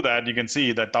 if you do that, you can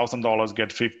see that $1,000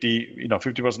 get 50,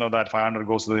 50% of that, 500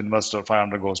 goes to the investor,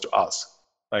 500 goes to us,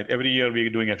 right? Every year we're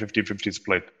doing a 50-50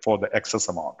 split for the excess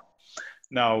amount.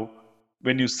 Now,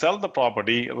 when you sell the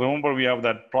property, remember we have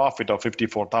that profit of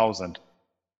 54,000,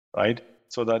 right?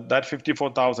 So that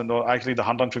 54,000, or actually the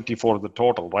 154 is the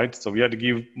total, right? So we had to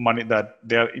give money that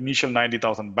their initial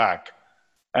 90,000 back.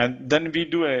 And then we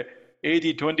do a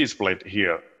 80-20 split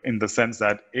here in the sense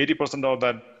that 80% of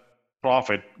that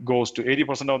profit goes to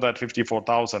 80% of that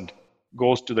 54,000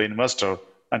 goes to the investor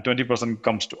and 20%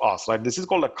 comes to us, right? This is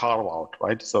called a carve out,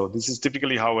 right? So this is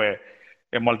typically how a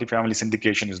multifamily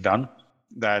syndication is done,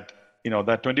 that,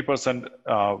 that 20%,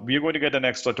 we're going to get an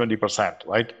extra 20%,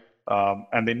 right?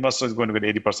 and the investor is going to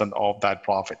get 80% of that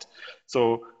profit.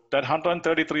 So that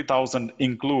 133,000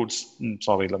 includes,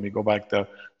 sorry, let me go back there.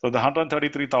 So the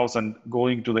 133,000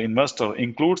 going to the investor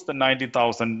includes the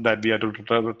 90,000 that we had to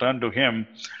return to him,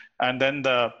 and then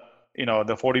the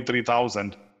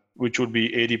 43,000, which would be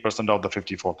 80% of the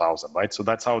 54,000, right? So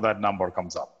that's how that number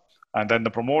comes up. And then the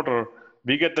promoter,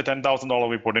 we get the $10,000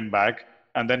 we put in back,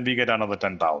 and then we get another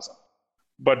 10,000.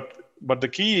 But the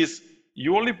key is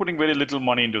you're only putting very little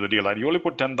money into the deal, right? You only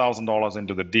put $10,000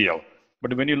 into the deal.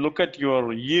 But when you look at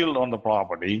your yield on the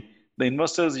property, the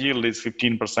investor's yield is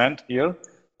 15% here,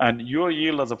 and your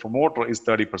yield as a promoter is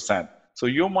 30%. So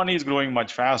your money is growing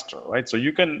much faster, right? So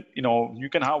you can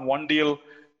have one deal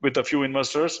with a few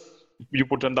investors. You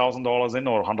put $10,000 in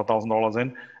or $100,000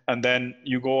 in, and then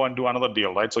you go and do another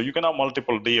deal, right? So you can have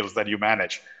multiple deals that you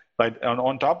manage, right? And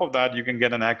on top of that, you can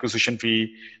get an acquisition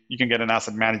fee, you can get an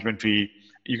asset management fee,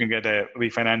 you can get a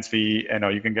refinance fee,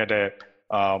 you can get a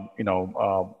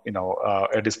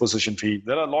disposition fee.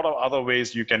 There are a lot of other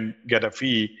ways you can get a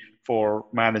fee for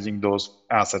managing those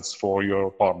assets for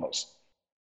your partners.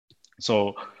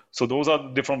 So those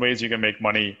are different ways you can make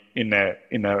money in a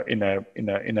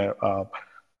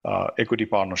equity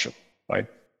partnership, right?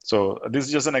 So this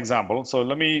is just an example. So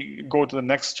let me go to the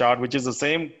next chart, which is the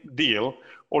same deal.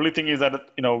 Only thing is that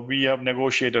we have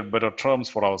negotiated better terms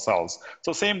for ourselves.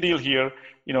 So same deal here.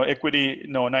 Equity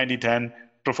 90-10,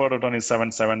 preferred return is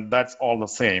 7-7. That's all the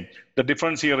same. The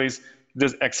difference here is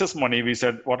this excess money. We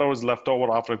said whatever is left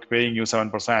over after paying you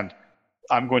 7%,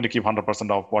 I'm going to keep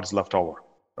 100% of what's left over,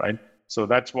 right? So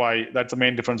that's the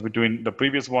main difference between the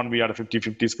previous one. We had a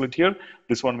 50-50 split here.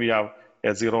 This one we have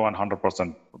a 0 and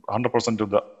 100%,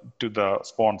 100% to the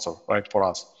sponsor, right, for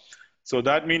us. So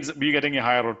that means we're getting a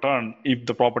higher return if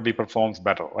the property performs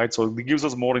better, right? So it gives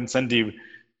us more incentive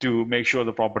to make sure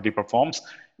the property performs.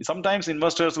 Sometimes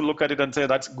investors will look at it and say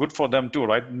that's good for them too,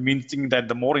 right? Meaning that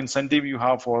the more incentive you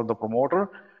have for the promoter,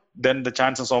 then the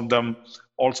chances of them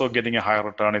also getting a higher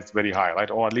return is very high, right?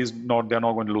 Or at least they're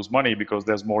not going to lose money because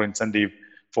there's more incentive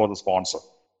for the sponsor.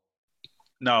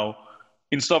 Now,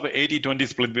 instead of an 80-20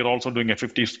 split, we're also doing a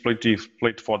 50-50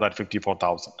 split for that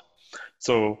 54,000.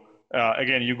 So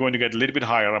again, you're going to get a little bit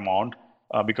higher amount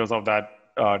because of that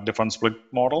different split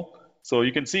model. So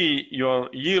you can see your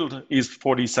yield is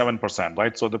 47%,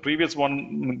 right? So the previous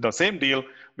one, the same deal,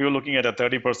 we were looking at a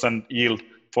 30% yield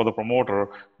for the promoter.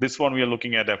 This one, we are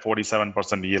looking at a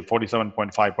 47% yield,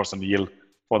 47.5% yield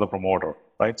for the promoter,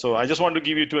 right? So I just want to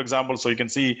give you two examples so you can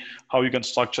see how you can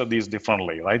structure these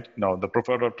differently, right? The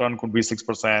preferred return could be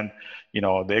 6%,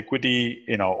 the equity,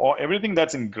 or everything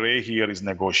that's in gray here is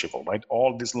negotiable, right?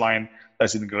 All this line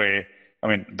that's in gray,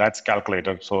 that's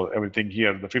calculated. So everything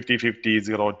here, the 50-50,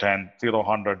 0-10,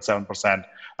 0-100, 7%,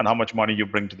 and how much money you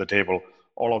bring to the table,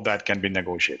 all of that can be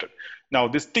negotiated. Now,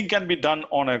 this thing can be done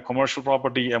on a commercial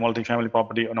property, a multifamily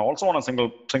property, and also on a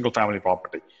single family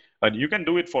property. But you can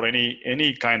do it for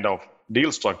any kind of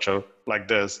deal structure like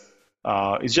this.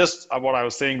 It's just what I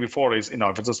was saying before is,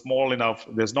 if it's a small enough,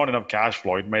 there's not enough cash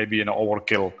flow, it may be an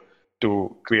overkill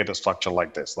to create a structure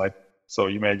like this, right? So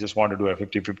you may just want to do a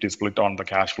 50-50 split on the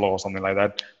cash flow or something like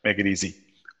that, make it easy,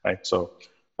 right? So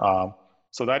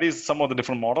that is some of the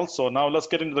different models. So now let's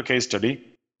get into the case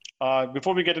study.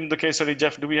 Before we get into the case study,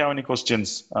 Jeff, do we have any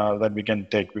questions that we can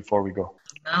take before we go?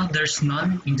 Now there's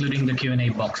none, including the Q&A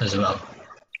box as well.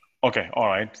 Okay, all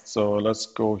right. So let's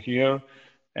go here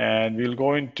and we'll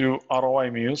go into ROI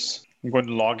Muse. I'm going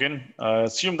to log in.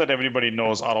 Assume that everybody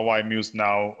knows ROI Muse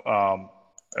now.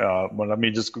 But let me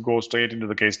just go straight into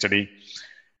the case study.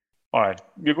 All right,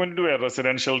 we're going to do a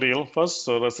residential deal first.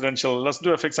 So residential, let's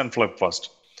do a fix and flip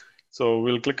first. So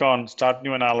we'll click on Start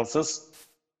New Analysis.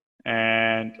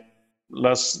 And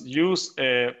let's use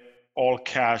a all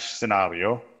cash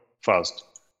scenario first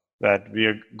that we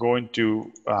are going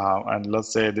to, and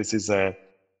let's say this is a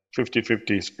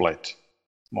 50-50 split.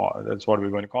 That's what we're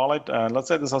going to call it. And let's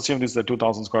say assume this is a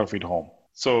 2,000 square feet home.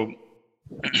 So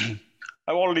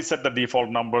I've already set the default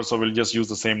number, so we'll just use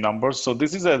the same numbers. So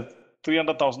this is a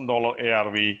 $300,000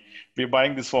 ARV. We're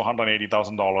buying this for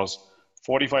 $180,000.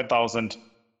 $45,000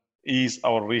 is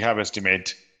our rehab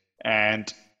estimate.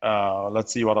 And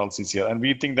let's see what else is here. And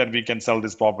we think that we can sell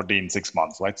this property in 6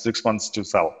 months, right? 6 months to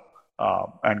sell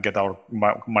and get our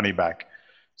money back.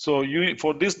 So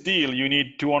for this deal, you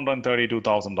need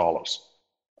 $232,000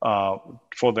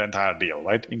 for the entire deal,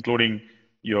 right? Including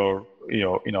your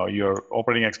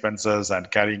operating expenses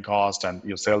and carrying cost and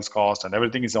your sales cost and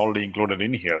everything is already included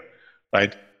in here,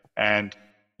 right? And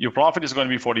your profit is going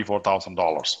to be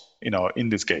 $44,000, in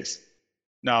this case.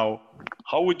 Now,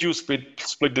 how would you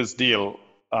split this deal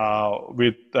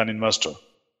with an investor?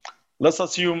 let's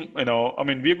assume, I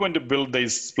mean, we're going to build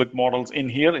these split models in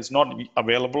here. It's not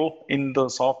available in the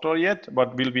software yet,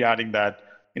 but we'll be adding that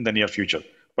in the near future.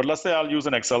 But let's say I'll use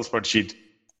an Excel spreadsheet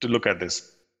to look at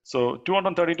this. So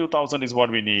 232,000 is what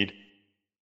we need.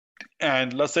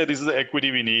 And let's say this is the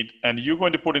equity we need, and you're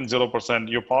going to put in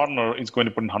 0%, your partner is going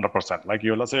to put in 100%. Like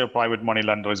let's say your private money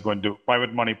lender is going to,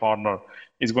 private money partner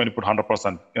is going to put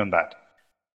 100% in that.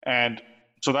 And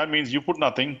so that means you put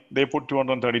nothing, they put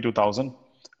 232,000,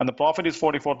 and the profit is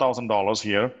 $44,000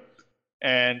 here.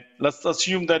 And let's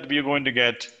assume that we are going to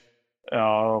get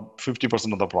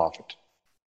 50% of the profit,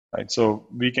 right? So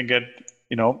we can get,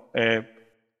 a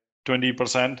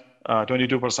 20%,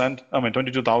 22%,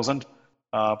 22,000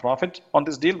 profit on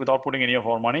this deal without putting any of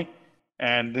our money.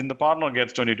 And then the partner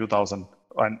gets 22,000.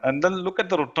 And then look at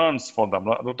the returns for them,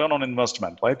 return on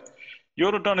investment, right?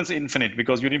 Your return is infinite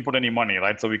because you didn't put any money,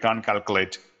 right? So we can't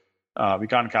calculate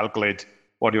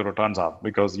what your returns are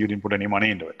because you didn't put any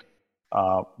money into it.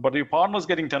 But your partner is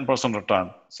getting 10%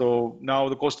 return. So now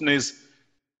the question is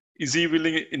he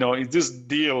willing, is this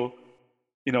deal,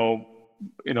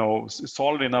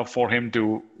 solid enough for him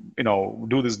to,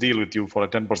 do this deal with you for a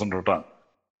 10% return?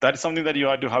 That is something that you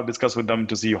had to have discussed with them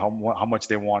to see how much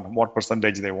they want, what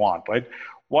percentage they want, right?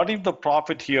 What if the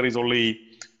profit here is only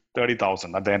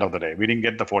 30,000 at the end of the day? We didn't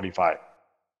get the 45.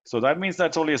 So that means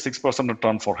that's only a 6%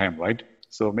 return for him, right?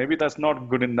 So maybe that's not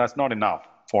good and that's not enough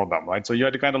for them, right? So you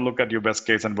have to kind of look at your best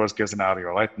case and worst case scenario,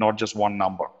 right? Not just one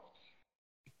number.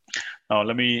 Now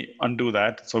let me undo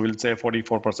that. So we'll say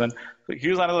 44%. So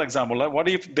here's another example. What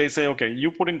if they say, okay, you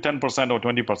put in 10% or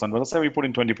 20%? Well, let's say we put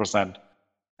in 20%,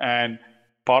 and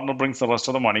partner brings the rest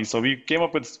of the money. So we came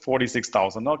up with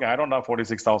 46,000. Okay, I don't have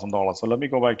 $46,000. So let me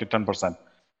go back to 10%.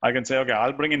 I can say, okay,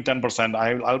 I'll bring in 10%.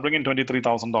 I'll bring in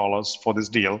 $23,000 for this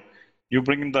deal. You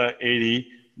bring in the 80.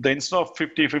 Then instead of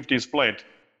 50-50 split,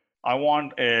 I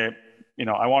want a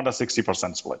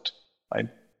 60% split, right?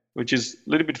 Which is a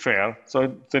little bit fair.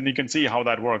 So then you can see how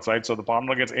that works, right? So the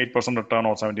partner gets 8% return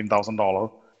or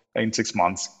 $17,000 in 6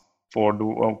 months for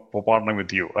partnering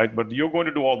with you, right? But you're going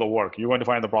to do all the work. You're going to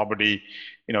find the property,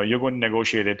 you're going to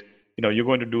negotiate it, you're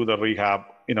going to do the rehab,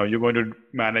 you're going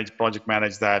to project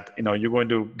manage that, you're going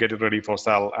to get it ready for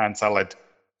sell it.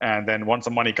 And then once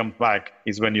the money comes back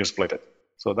is when you split it.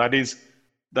 So that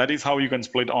is how you can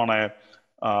split on a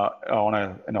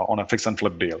fix and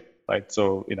flip deal, right?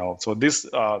 So, so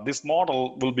this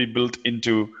model will be built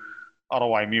into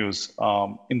ROI Muse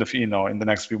in the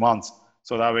next few months.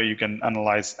 So that way you can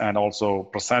analyze and also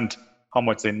present how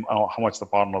much the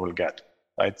partner will get,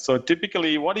 right? So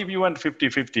typically, what if you went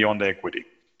 50-50 on the equity?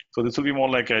 So this will be more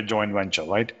like a joint venture,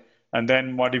 right? And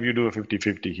then what if you do a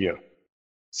 50-50 here?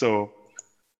 So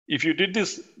if you did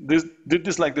this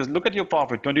like this, look at your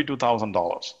profit,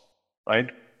 $22,000,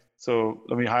 right? So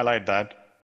let me highlight that.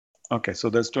 Okay, so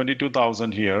there's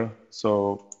 22,000 here.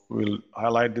 So we'll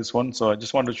highlight this one. So I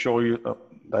just want to show you,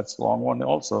 that's the wrong one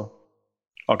also.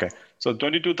 Okay, so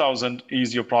 22,000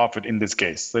 is your profit in this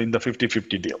case, so in the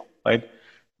 50-50 deal, right?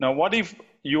 Now, what if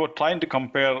you are trying to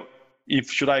compare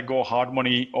should I go hard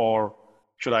money or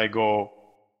should I go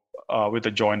with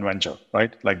a joint venture,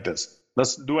 right? Like this.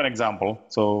 Let's do an example.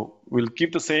 So we'll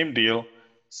keep the same deal.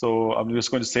 So I'm just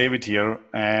going to save it here.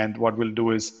 And what we'll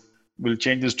do is we'll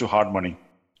change this to hard money.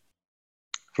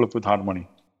 Flip with hard money,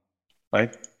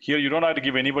 right? Here, you don't have to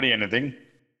give anybody anything.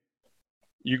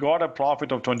 You got a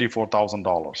profit of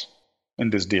 $24,000 in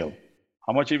this deal.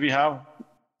 How much did we have?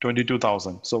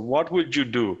 22,000. So what would you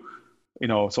do?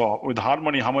 So with hard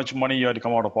money, how much money you had to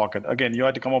come out of pocket? Again, you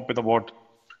had to come up with about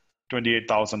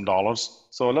 $28,000.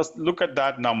 So let's look at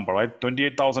that number, right?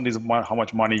 28,000 is how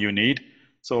much money you need.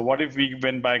 So what if we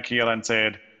went back here and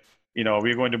said,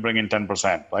 we're going to bring in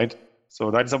 10%, right? So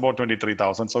that's about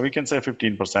 23,000. So we can say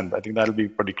 15%. I think that'll be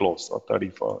pretty close, or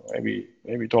 34, maybe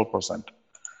 12%.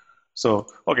 So,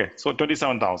 okay, so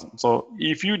 27,000. So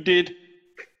if you did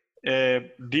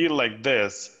a deal like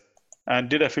this and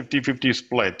did a 50-50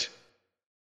 split,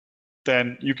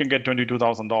 then you can get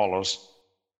 $22,000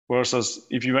 versus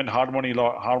if you went hard money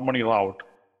route,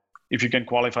 if you can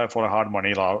qualify for a hard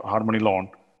money loan,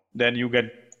 then you get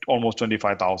almost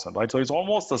 25,000, right? So it's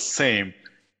almost the same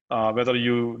whether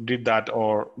you did that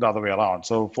or the other way around.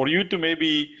 So for you to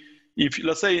maybe,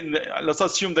 let's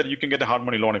assume that you can get a hard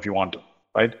money loan if you want to,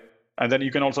 right? And then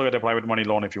you can also get a private money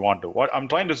loan if you want to. What I'm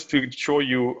trying to show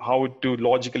you how to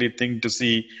logically think to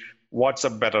see what's a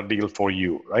better deal for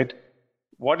you, right?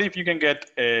 What if you can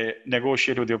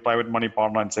negotiate with your private money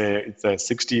partner and say it's a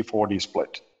 60-40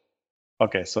 split?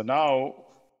 Okay, so now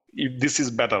if this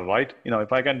is better, right?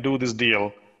 If I can do this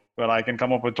deal where I can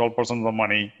come up with 12% of the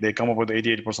money, they come up with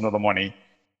 88% of the money,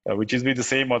 which is be the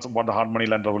same as what the hard money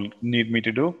lender will need me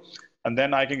to do. And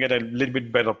then I can get a little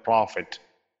bit better profit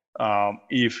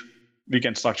if we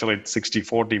can structure it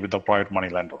 60-40 with the private money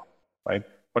lender, right?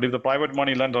 But if the private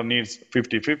money lender needs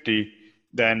 50-50,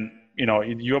 then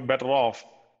you're better off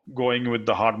going with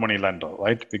the hard money lender,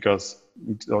 right? Because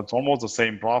it's almost the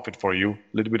same profit for you, a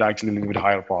little bit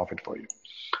higher profit for you.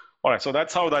 All right, so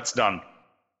that's how that's done.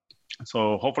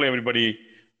 So hopefully everybody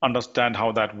understand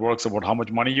how that works, about how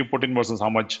much money you put in versus how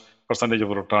much percentage of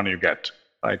the return you get,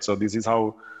 right? So this is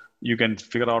how you can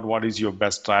figure out what is your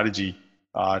best strategy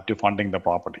to funding the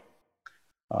property.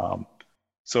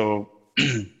 So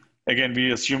again,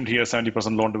 we assumed here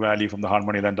 70% loan to value from the hard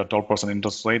money lender, 12%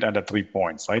 interest rate, and at 3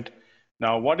 points, right?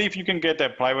 Now, what if you can get a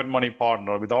private money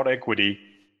partner without equity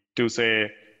to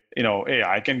say, hey,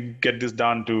 I can get this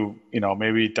done to,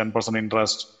 maybe 10%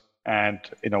 interest and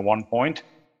 1 point.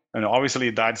 And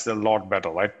obviously that's a lot better,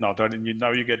 right? Now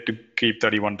you get to keep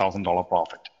 $31,000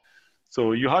 profit.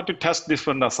 So you have to test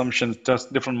different assumptions,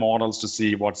 test different models to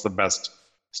see what's the best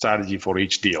strategy for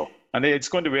each deal. And it's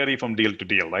going to vary from deal to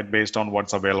deal, right? Based on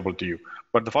what's available to you.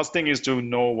 But the first thing is to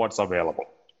know what's available.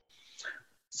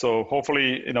 So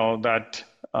hopefully, that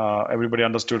everybody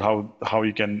understood how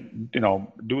you can,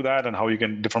 do that, and how you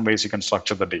can, different ways you can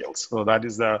structure the deals. So that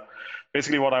is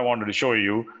basically what I wanted to show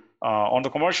you. On the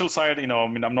commercial side,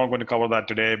 I'm not going to cover that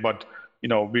today, but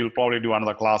we'll probably do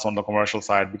another class on the commercial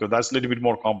side because that's a little bit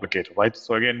more complicated, right?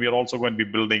 So again, we are also going to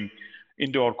be building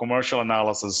into our commercial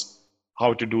analysis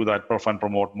how to do that perf and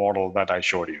promote model that I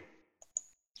showed you.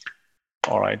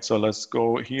 All right, so let's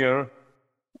go here.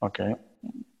 Okay.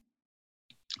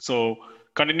 So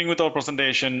continuing with our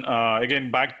presentation,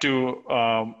 again, back to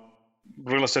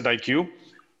Real Estate IQ.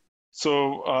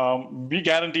 So we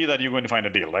guarantee that you're going to find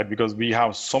a deal, right? Because we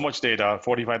have so much data,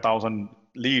 45,000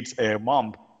 leads a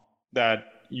month, that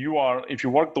if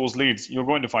you work those leads, you're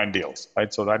going to find deals,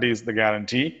 right? So that is the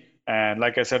guarantee. And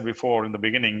like I said before in the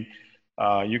beginning,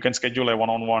 you can schedule a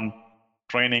one-on-one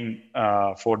training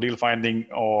for deal finding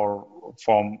or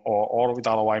with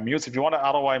ROI Muse. If you want an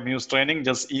ROI Muse training,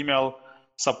 just email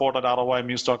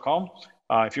support@roimuse.com.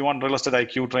 If you want Real Estate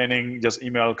IQ training, just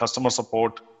email customer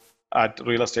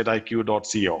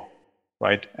support@realestateiq.co,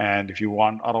 right? And if you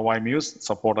want ROI Muse,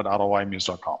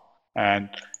 support@roimuse.com. And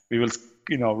we'll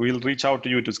reach out to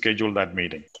you to schedule that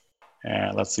meeting.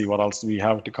 And let's see what else we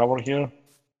have to cover here.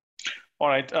 All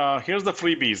right, here's the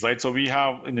freebies, right? So we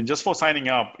have, just for signing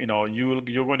up, you're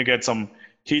going to get some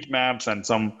heat maps and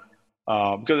some,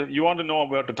 because you want to know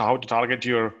how to target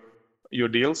your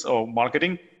deals or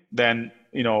marketing, then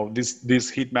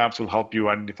these heat maps will help you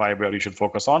identify where you should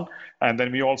focus on. And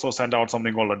then we also send out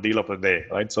something called a deal of the day,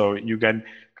 right? So you can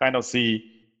kind of see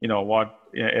what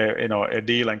a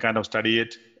deal and kind of study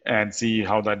it and see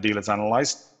how that deal is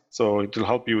analyzed. So it will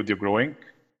help you with your growing.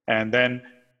 And then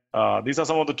these are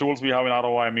some of the tools we have in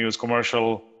ROI Muse,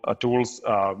 commercial tools,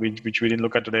 which we didn't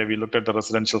look at today. We looked at the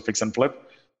residential fix and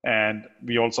flip, and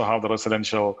we also have the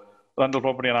residential rental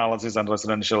property analysis and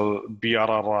residential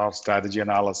BRRR strategy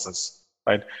analysis,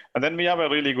 right? And then we have a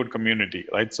really good community,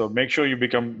 right? So make sure you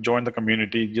join the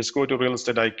community. Just go to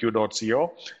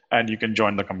realestateiq.co and you can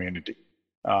join the community.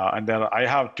 And there I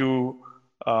have two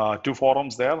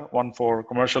forums there, one for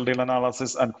commercial deal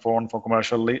analysis and one for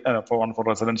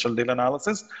residential deal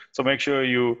analysis. So make sure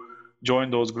you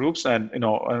join those groups, and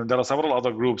there are several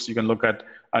other groups you can look at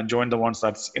and join the ones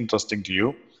that's interesting to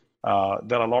you.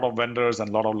 There are a lot of vendors and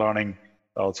a lot of learning.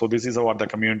 So this is what the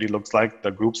community looks like,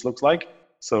 the groups looks like.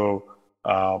 So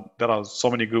there are so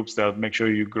many groups there. Make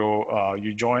sure you grow,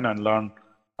 you join and learn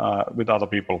with other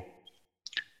people.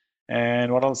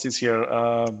 And what else is here?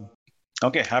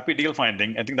 Okay, happy deal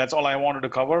finding. I think that's all I wanted to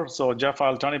cover. So Jeff,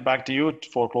 I'll turn it back to you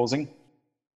for closing.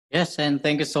 Yes, and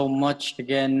thank you so much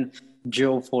again,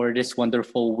 Joe, for this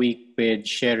wonderful week with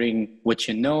sharing what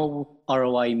you know,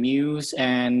 ROI Muse,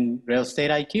 and Real Estate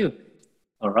IQ.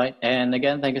 All right, and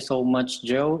again, thank you so much,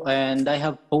 Joe. And I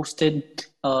have posted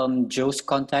Joe's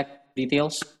contact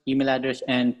details, email address,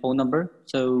 and phone number.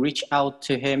 So reach out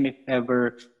to him if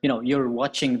ever you're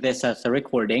watching this as a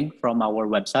recording from our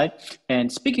website.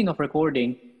 And speaking of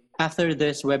recording, after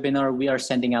this webinar, we are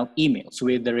sending out emails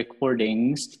with the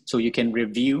recordings so you can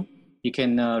review, you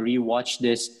can rewatch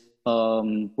this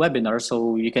webinar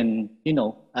so you can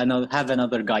have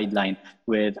another guideline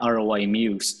with ROI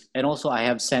Muse. And also I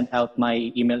have sent out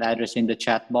my email address in the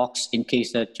chat box in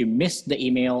case that you missed the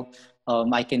email.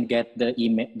 I can get the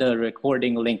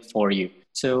recording link for you.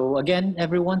 So again,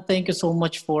 everyone, thank you so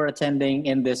much for attending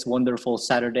in this wonderful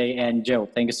Saturday. And Joe,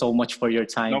 thank you so much for your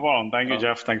time. No problem. Thank you,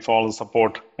 Jeff. Thanks for all the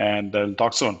support, and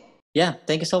talk soon. Yeah,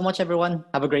 thank you so much, everyone.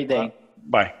 Have a great day.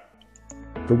 Bye.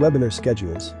 For webinar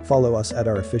schedules, follow us at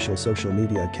our official social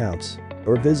media accounts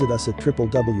or visit us at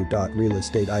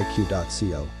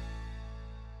www.realestateiq.co.